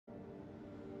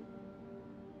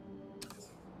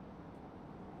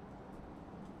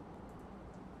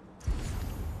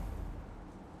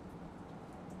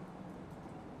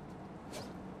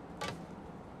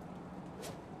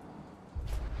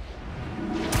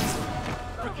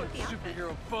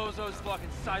Superhero bozos blocking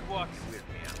sidewalks. Weird,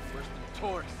 man. Worse than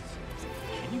tourists.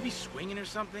 Can you be swinging or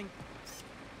something?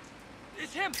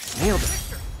 It's him! Nailed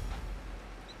it.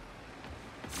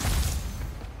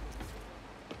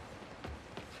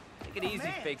 Take it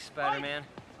easy, fake Spider-Man.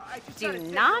 Do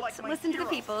not listen to the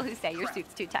people who say your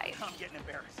suit's too tight. I'm getting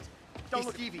embarrassed. Don't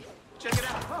look Evie. Check it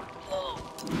out.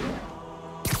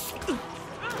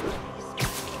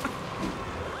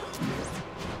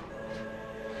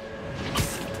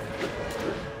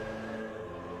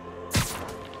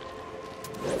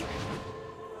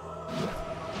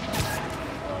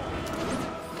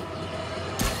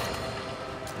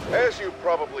 As you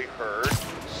probably heard,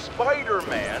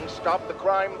 Spider-Man stopped the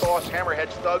crime boss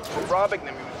Hammerhead's thugs from robbing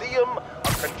the Museum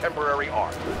of Contemporary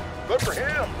Art. Good for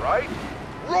him, right?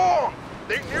 Wrong!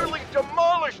 They nearly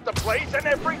demolished the place and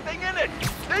everything in it!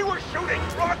 They were shooting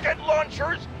rocket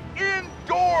launchers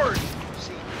indoors!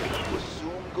 See, people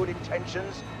assume good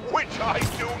intentions, which I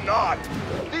do not!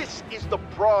 This is the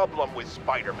problem with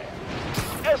Spider-Man.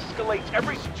 He escalates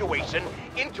every situation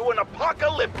into an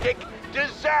apocalyptic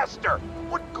disaster!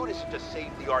 What good is it to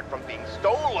save the art from being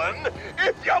stolen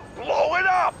if you blow it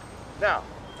up? Now,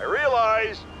 I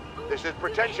realize this is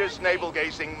pretentious,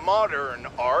 navel-gazing modern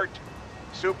art.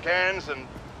 Soup cans and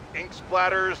ink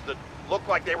splatters that look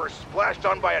like they were splashed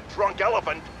on by a drunk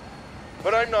elephant.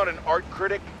 But I'm not an art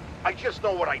critic. I just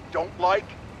know what I don't like.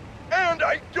 And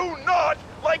I do not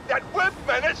like that web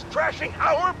menace trashing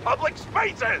our public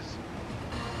spaces!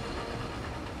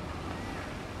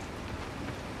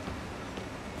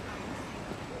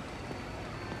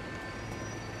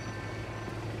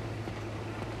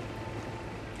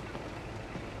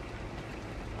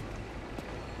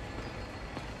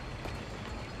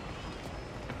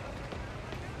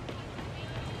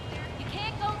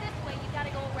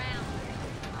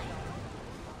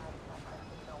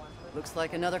 Looks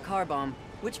like another car bomb.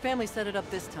 Which family set it up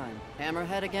this time?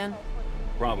 Hammerhead again?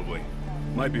 Probably.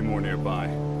 Might be more nearby.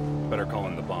 Better call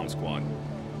in the bomb squad.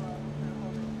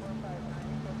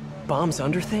 Bombs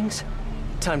under things?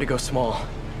 Time to go small.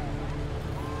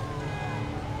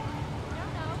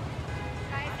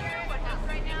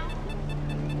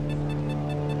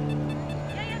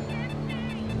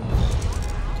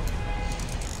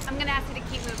 I'm gonna ask you to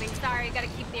keep moving. Sorry, gotta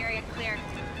keep the area clear.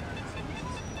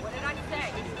 What did I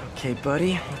say? Okay,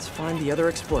 buddy, let's find the other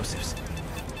explosives.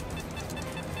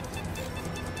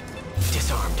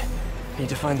 Disarmed. Need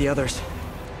to find the others.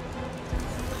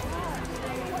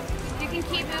 You can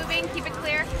keep moving, keep it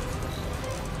clear.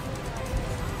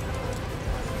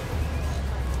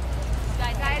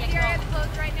 Guys, the area is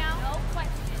closed right now. No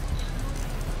question.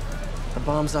 The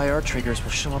bomb's IR triggers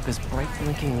will show up as bright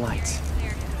blinking lights.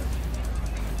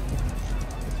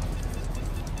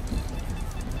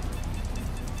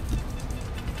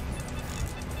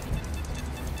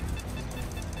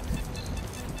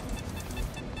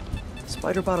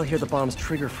 Spider-Bot will hear the bomb's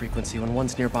trigger frequency when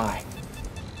one's nearby.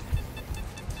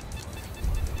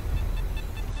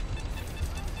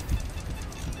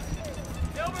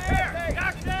 Over here!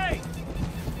 Taxi!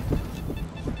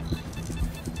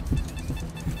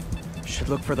 Should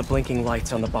look for the blinking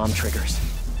lights on the bomb triggers.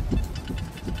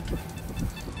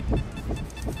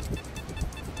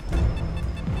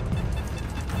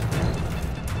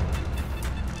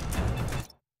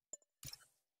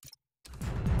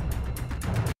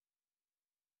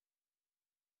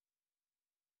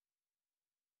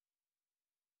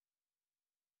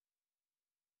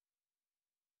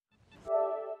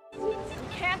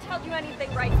 Can't tell you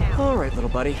anything right now. All right, little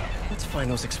buddy. Let's find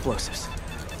those explosives.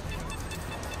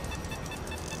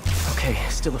 Okay,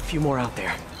 still a few more out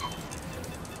there.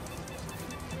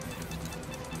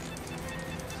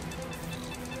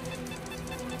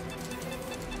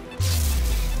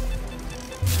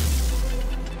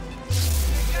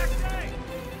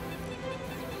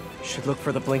 Should look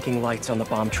for the blinking lights on the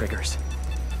bomb triggers.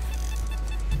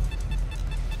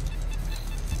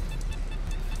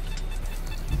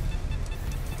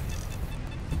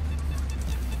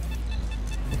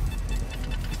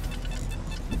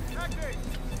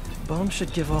 Bomb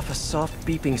should give off a soft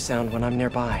beeping sound when I'm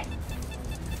nearby.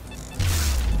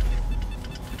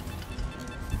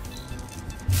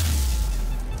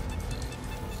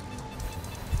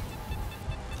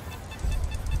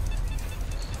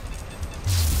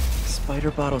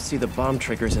 Spider-Bot will see the bomb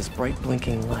triggers as bright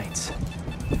blinking lights.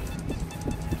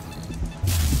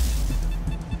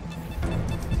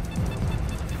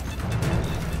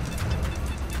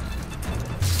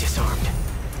 Disarmed.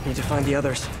 Need to find the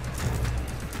others.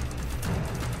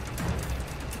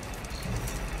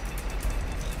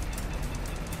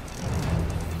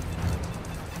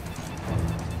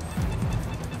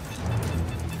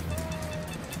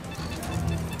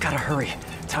 Gotta hurry.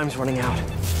 Time's running out.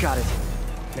 Got it.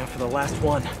 Now for the last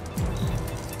one.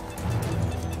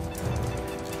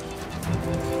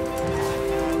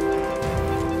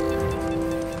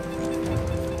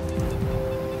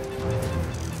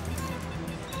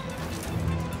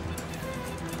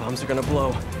 Bombs are gonna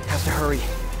blow. Have to hurry.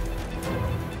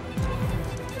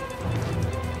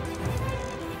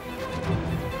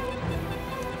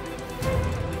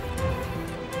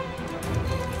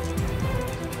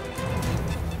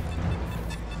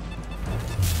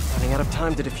 Running out of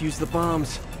time to defuse the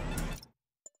bombs.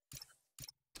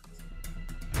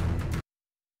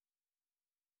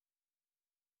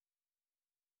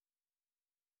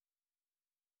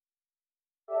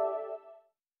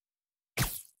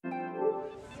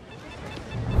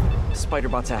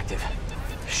 Spider-Bot's active.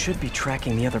 Should be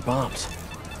tracking the other bombs.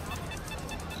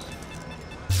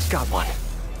 Got one.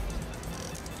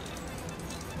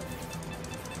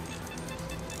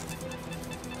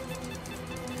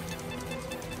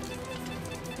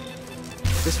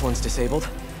 This one's disabled.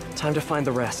 Time to find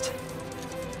the rest.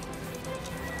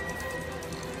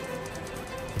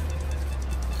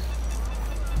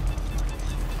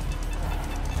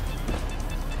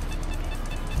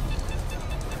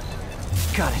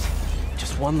 Got it.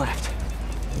 Just one left.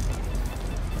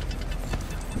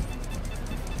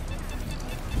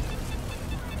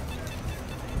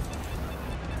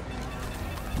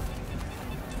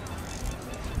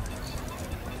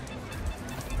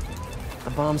 The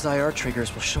bomb's IR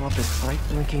triggers will show up as bright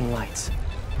blinking lights.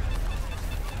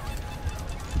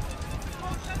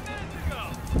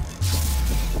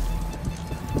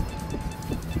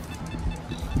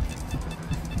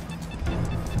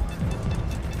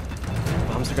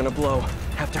 Bombs are gonna blow.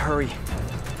 Have to hurry.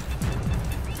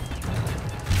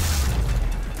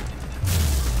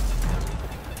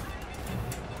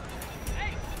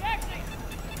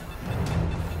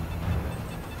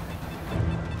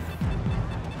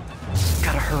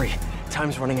 Gotta hurry.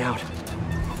 Time's running out.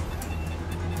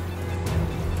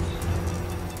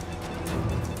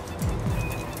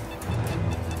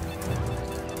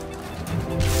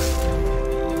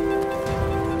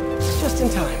 Just in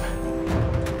time.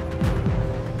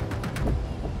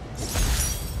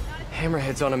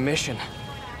 Hammerhead's on a mission.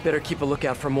 Better keep a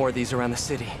lookout for more of these around the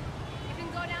city. You can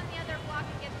go down the other block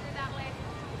and get through that way.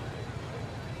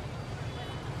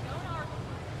 Don't argue.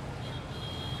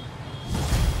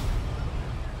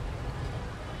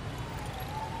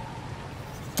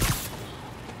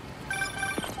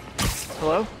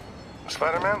 Hello?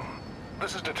 Spider-Man?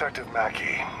 This is Detective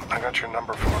Mackey. I got your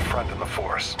number from a friend in the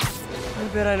force. I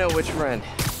bet I know which friend.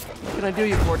 What can I do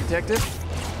you for, Detective?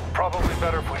 Probably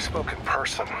better if we spoke in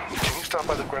person. Can you stop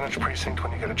by the Greenwich precinct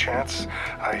when you get a chance?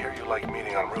 I hear you like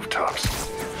meeting on rooftops.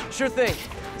 Sure thing.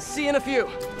 See you in a few.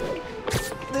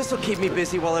 This'll keep me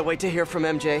busy while I wait to hear from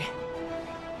MJ.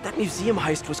 That museum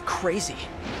heist was crazy.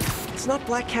 It's not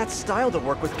Black Cat's style to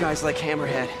work with guys like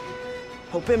Hammerhead.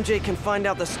 Hope MJ can find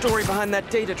out the story behind that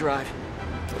data drive.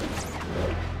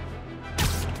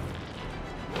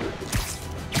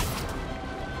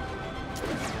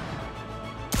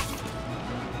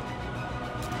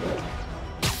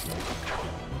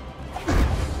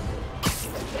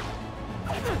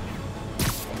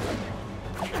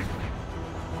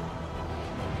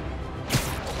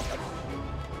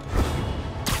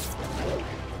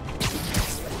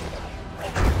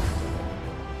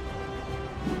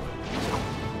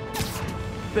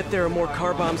 Bet there are more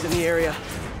car bombs in the area.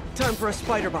 Time for a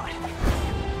Spider-Bot.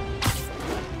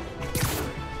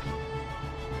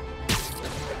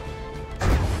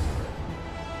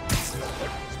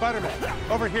 Spider-Man,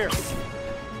 over here.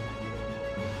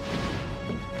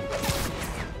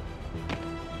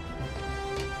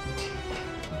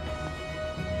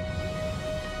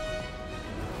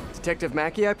 Detective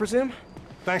Mackey, I presume?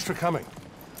 Thanks for coming.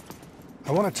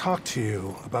 I want to talk to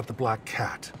you about the Black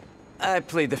Cat. I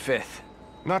plead the fifth.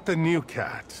 Not the new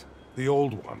cat, the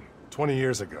old one, 20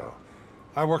 years ago.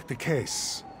 I worked the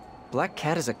case. Black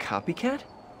Cat is a copycat?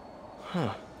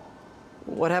 Huh.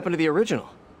 What happened to the original?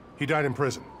 He died in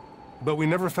prison, but we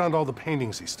never found all the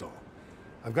paintings he stole.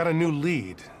 I've got a new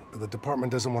lead, but the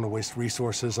department doesn't want to waste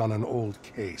resources on an old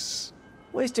case.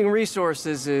 Wasting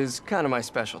resources is kind of my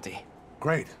specialty.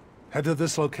 Great. Head to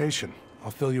this location.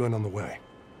 I'll fill you in on the way.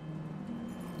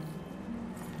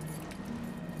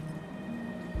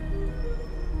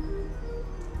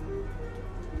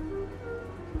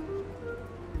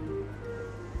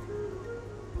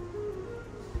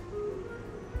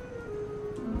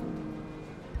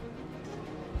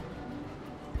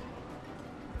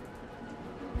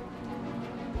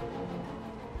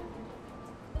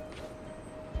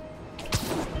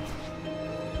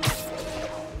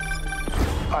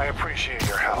 I appreciate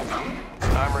your help.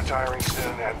 I'm retiring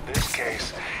soon, and this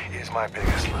case is my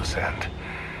biggest loose end.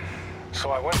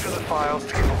 So I went through the files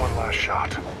to give it one last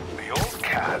shot. The old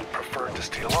cat preferred to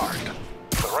steal art.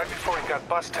 But right before he got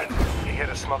busted, he hit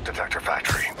a smoke detector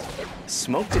factory.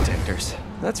 Smoke detectors?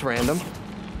 That's random.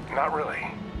 Not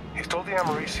really. He stole the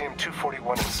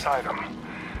Americium-241 inside him.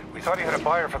 We thought he had a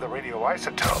buyer for the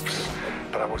radioisotopes,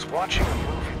 but I was watching a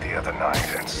movie the other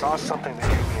night and saw something that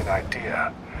gave me an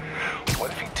idea. What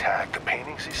if he tagged the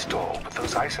paintings he stole with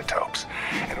those isotopes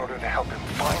in order to help him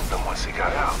find them once he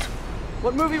got out?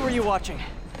 What movie were you watching?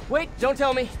 Wait, don't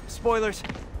tell me. Spoilers.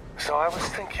 So I was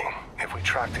thinking, if we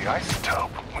track the isotope,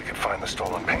 we could find the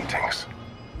stolen paintings.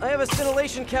 I have a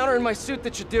scintillation counter in my suit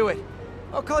that should do it.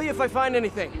 I'll call you if I find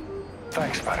anything.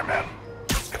 Thanks, Spider-Man.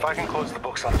 If I can close the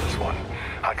books on this one,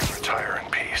 I can retire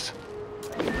in peace.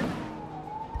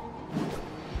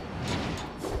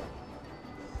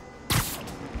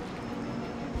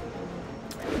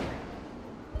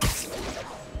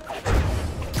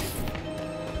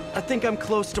 I think I'm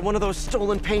close to one of those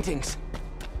stolen paintings.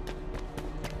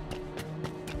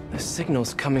 The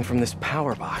signal's coming from this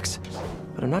power box,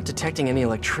 but I'm not detecting any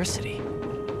electricity.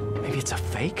 Maybe it's a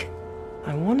fake?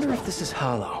 I wonder if this is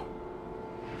hollow.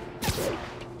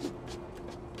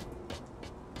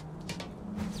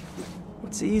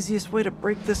 What's the easiest way to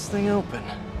break this thing open?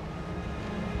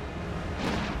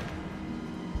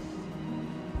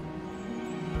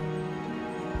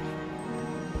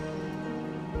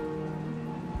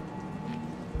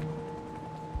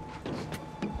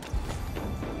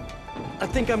 I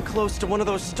think I'm close to one of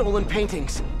those stolen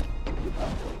paintings.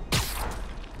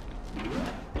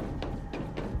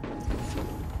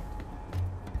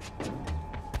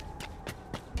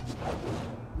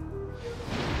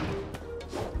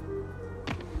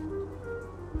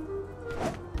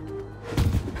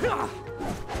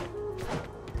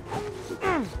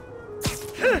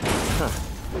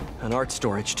 An art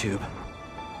storage tube.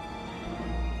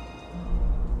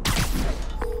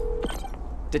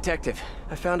 Detective,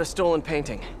 I found a stolen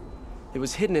painting. It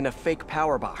was hidden in a fake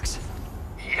power box.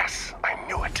 Yes, I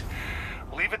knew it.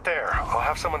 Leave it there. I'll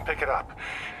have someone pick it up.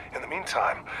 In the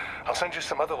meantime, I'll send you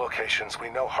some other locations we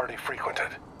know Hardy frequented.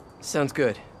 Sounds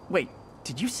good. Wait,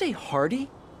 did you say Hardy?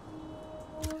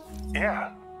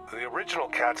 Yeah, the original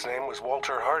cat's name was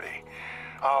Walter Hardy.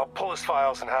 I'll pull his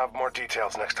files and have more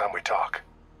details next time we talk.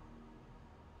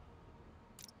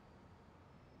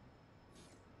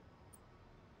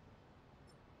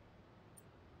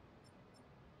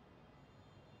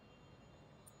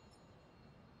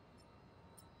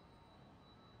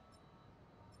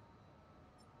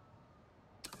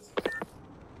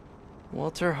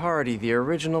 Walter Hardy, the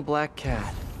original black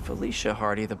cat. Felicia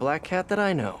Hardy, the black cat that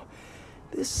I know.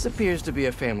 This appears to be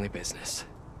a family business.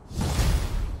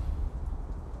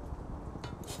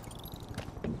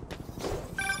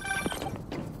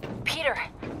 Peter,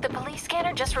 the police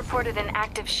scanner just reported an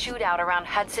active shootout around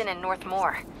Hudson and North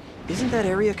Moore. Isn't that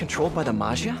area controlled by the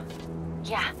Maggia?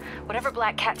 Yeah, whatever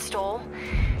Black Cat stole,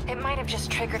 it might have just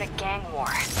triggered a gang war.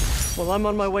 Well, I'm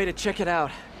on my way to check it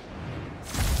out.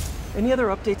 Any other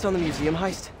updates on the museum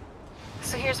heist?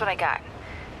 So here's what I got.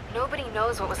 Nobody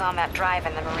knows what was on that drive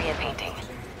in the Maria painting.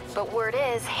 But word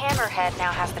is, Hammerhead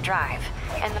now has the drive,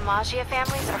 and the Maggia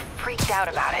families are freaked out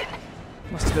about it.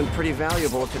 Must have been pretty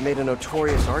valuable if it made a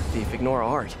notorious art thief ignore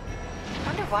art.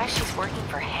 Wonder why she's working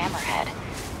for Hammerhead.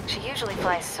 She usually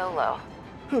flies solo.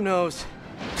 Who knows?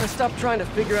 I stopped trying to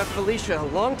figure out Felicia a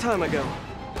long time ago.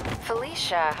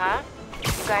 Felicia, huh?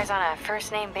 You guys on a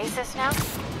first-name basis now?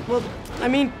 Well, I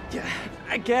mean,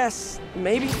 I guess,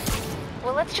 maybe.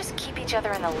 Well, let's just keep each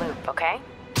other in the loop, okay?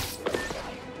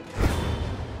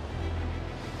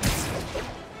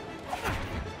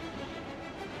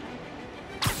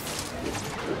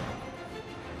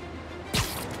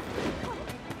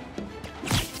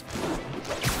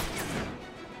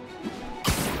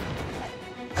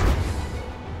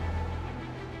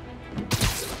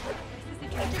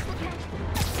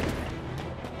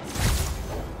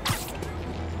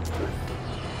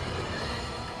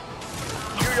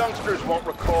 Youngsters won't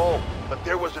recall, but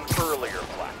there was an earlier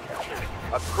Black Cat,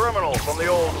 a criminal from the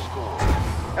old school.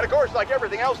 And of course, like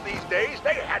everything else these days,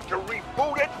 they had to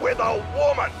reboot it with a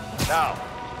woman. Now,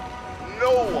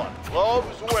 no one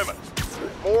loves women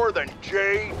more than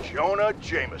J. Jonah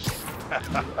Jameson.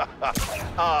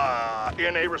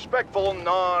 In a respectful,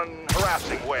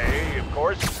 non-harassing way, of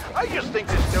course. I just think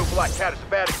this new Black Cat is a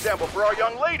bad example for our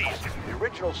young ladies. The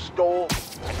original stole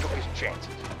and took his chances.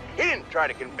 He didn't try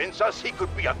to convince us he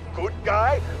could be a good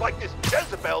guy like this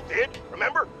Jezebel did,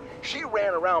 remember? She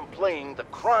ran around playing the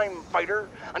crime fighter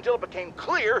until it became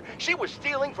clear she was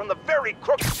stealing from the very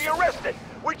crooks she arrested,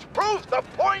 which proves the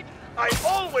point I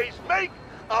always make: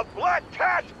 a black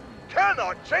cat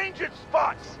cannot change its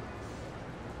spots.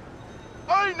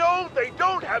 I know they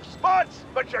don't have spots,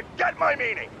 but you get my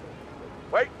meaning.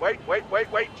 Wait.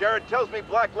 Jared tells me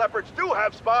black leopards do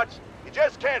have spots. You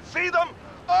just can't see them.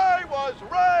 I was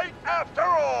right after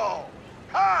all.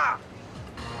 Ha!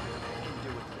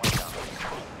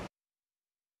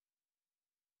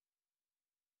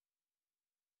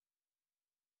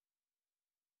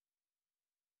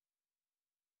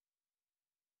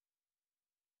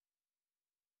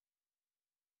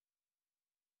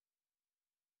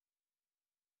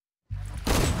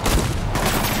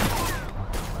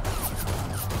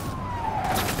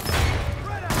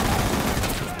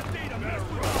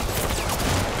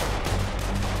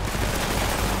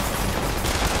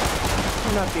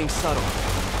 We're not being subtle.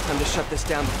 Time to shut this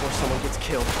down before someone gets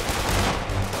killed.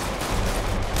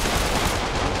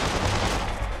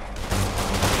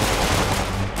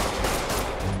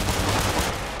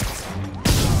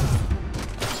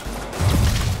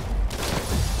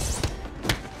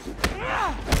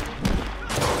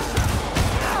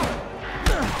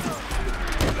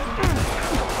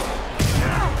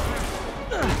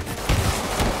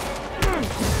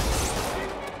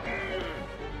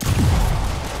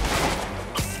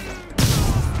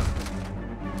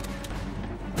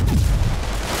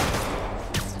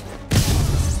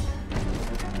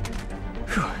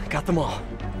 Got them all.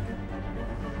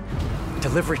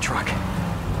 Delivery truck.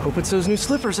 Hope it's those new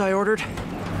slippers I ordered.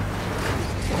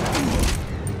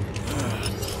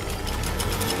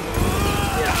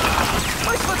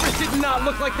 My slippers did not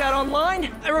look like that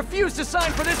online. I refuse to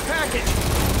sign for this package.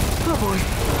 Oh boy,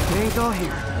 it ain't all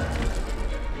here.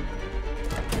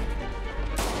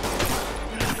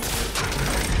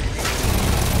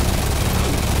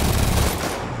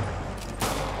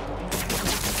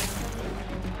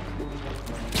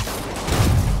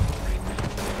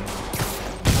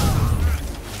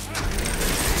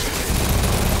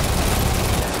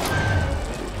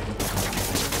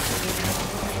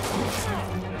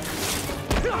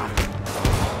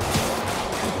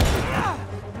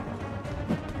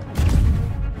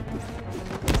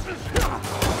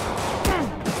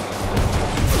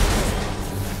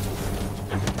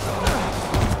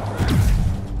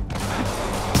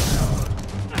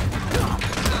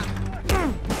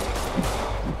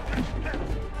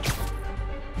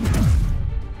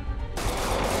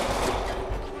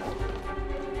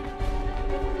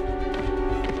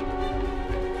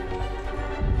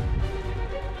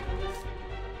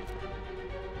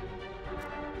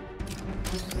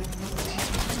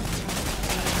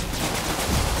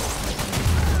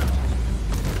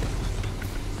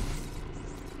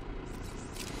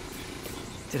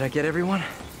 Did I get everyone?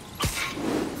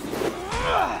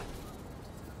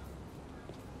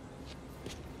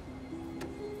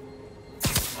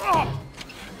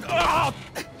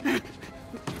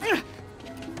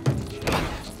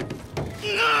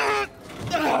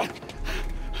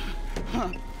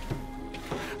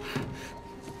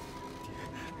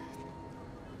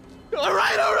 All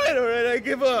right, I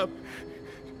give up.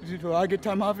 Do I get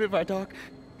time off if I talk?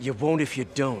 You won't if you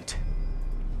don't.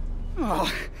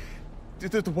 Oh,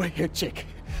 the white-haired chick.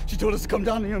 She told us to come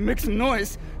down here and make some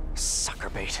noise. Sucker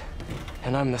bait.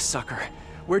 And I'm the sucker.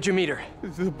 Where'd you meet her?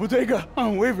 The bodega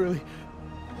on Waverly.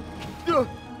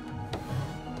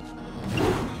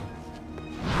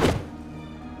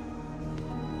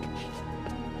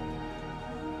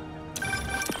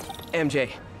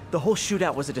 MJ, the whole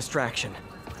shootout was a distraction.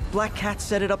 Black Cat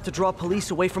set it up to draw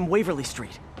police away from Waverly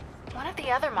Street. One of the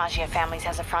other Maggia families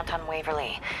has a front on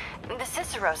Waverly. The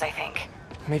Ciceros, I think.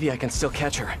 Maybe I can still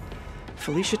catch her.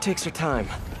 Felicia takes her time.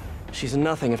 She's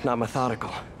nothing if not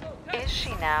methodical. Is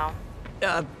she now?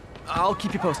 I'll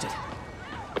keep you posted.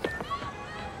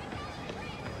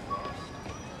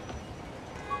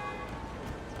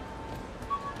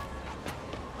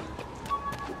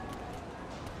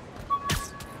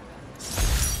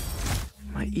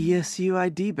 My ESU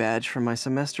ID badge from my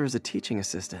semester as a teaching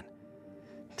assistant.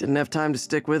 Didn't have time to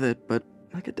stick with it, but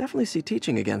I could definitely see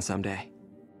teaching again someday.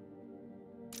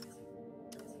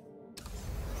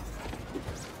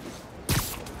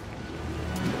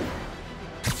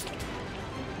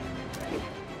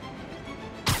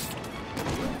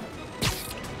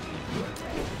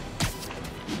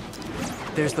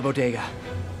 There's the bodega.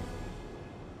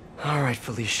 All right,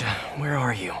 Felicia, where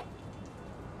are you?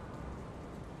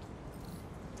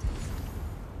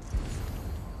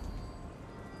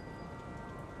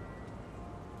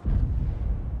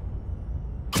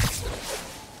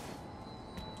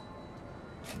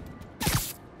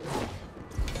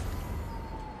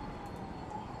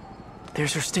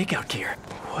 There's her stakeout gear.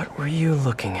 What were you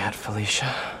looking at,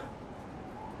 Felicia?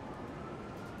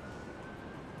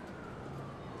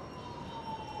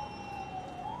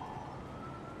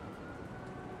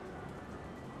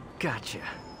 Gotcha.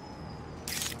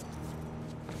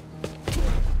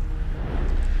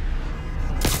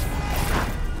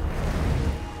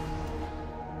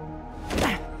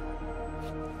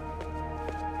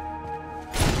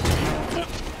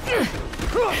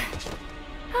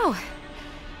 Oh,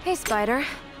 hey, Spider.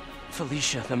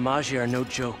 Felicia, the Magi are no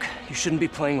joke. You shouldn't be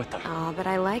playing with them. Oh, but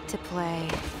I like to play.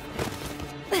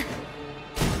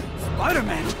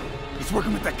 Spider-Man! He's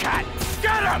working with the cat!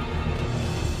 Get him!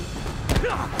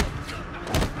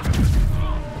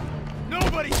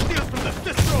 Nobody steals from the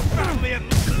Cicero family and...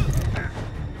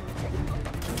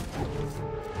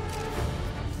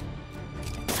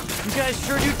 You guys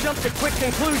sure do jump to quick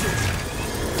conclusions.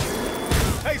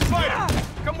 Hey, Spider!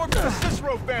 Come work for the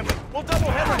Cicero family. We'll double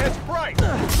Hammerhead's price.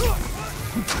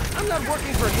 I'm not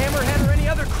working for Hammerhead or any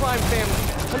other crime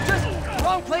family. I'm just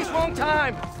wrong place, wrong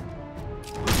time.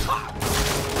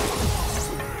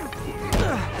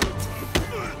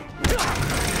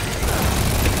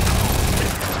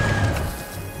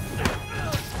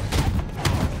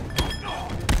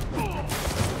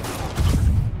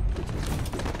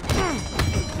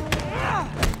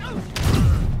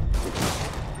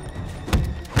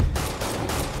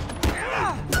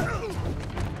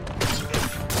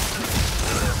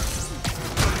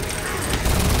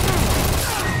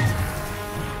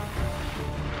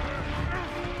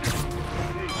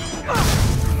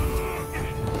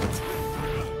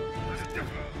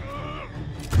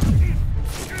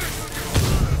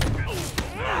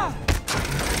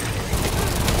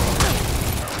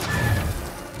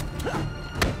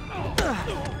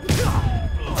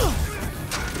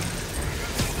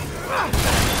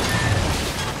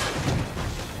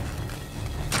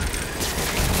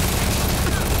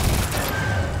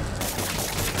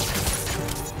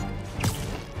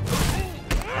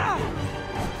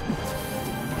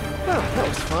 That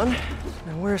was fun.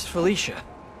 Now where's Felicia?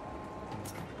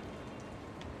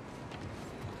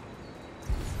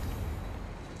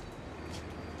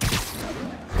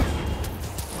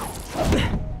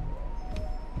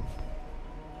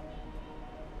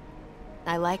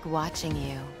 I like watching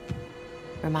you.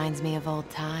 Reminds me of old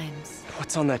times.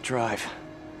 What's on that drive?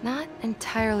 Not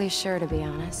entirely sure, to be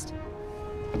honest.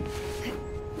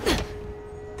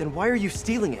 Then why are you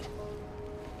stealing it?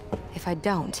 If I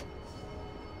don't,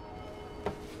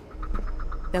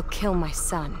 they'll kill my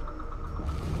son.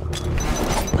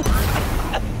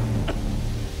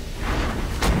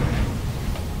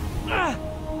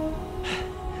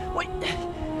 Wait,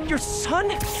 your son?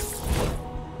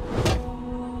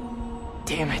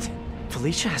 Damn it.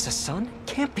 Felicia has a son?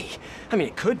 Can't be. I mean,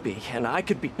 it could be, and I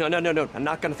could be. No. I'm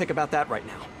not gonna think about that right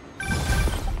now.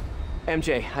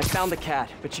 MJ, I found the cat,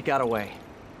 but she got away.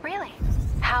 Really?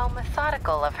 How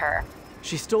methodical of her.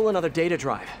 She stole another data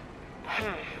drive.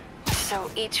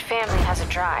 So each family has a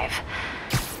drive.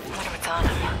 I wonder what's on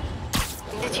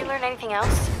them. Did you learn anything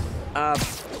else?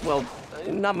 Well,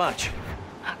 not much.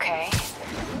 Okay.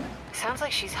 Sounds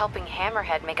like she's helping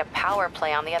Hammerhead make a power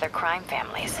play on the other crime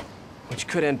families. Which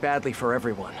could end badly for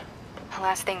everyone. The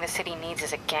last thing the city needs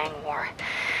is a gang war.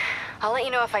 I'll let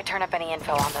you know if I turn up any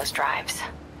info on those drives.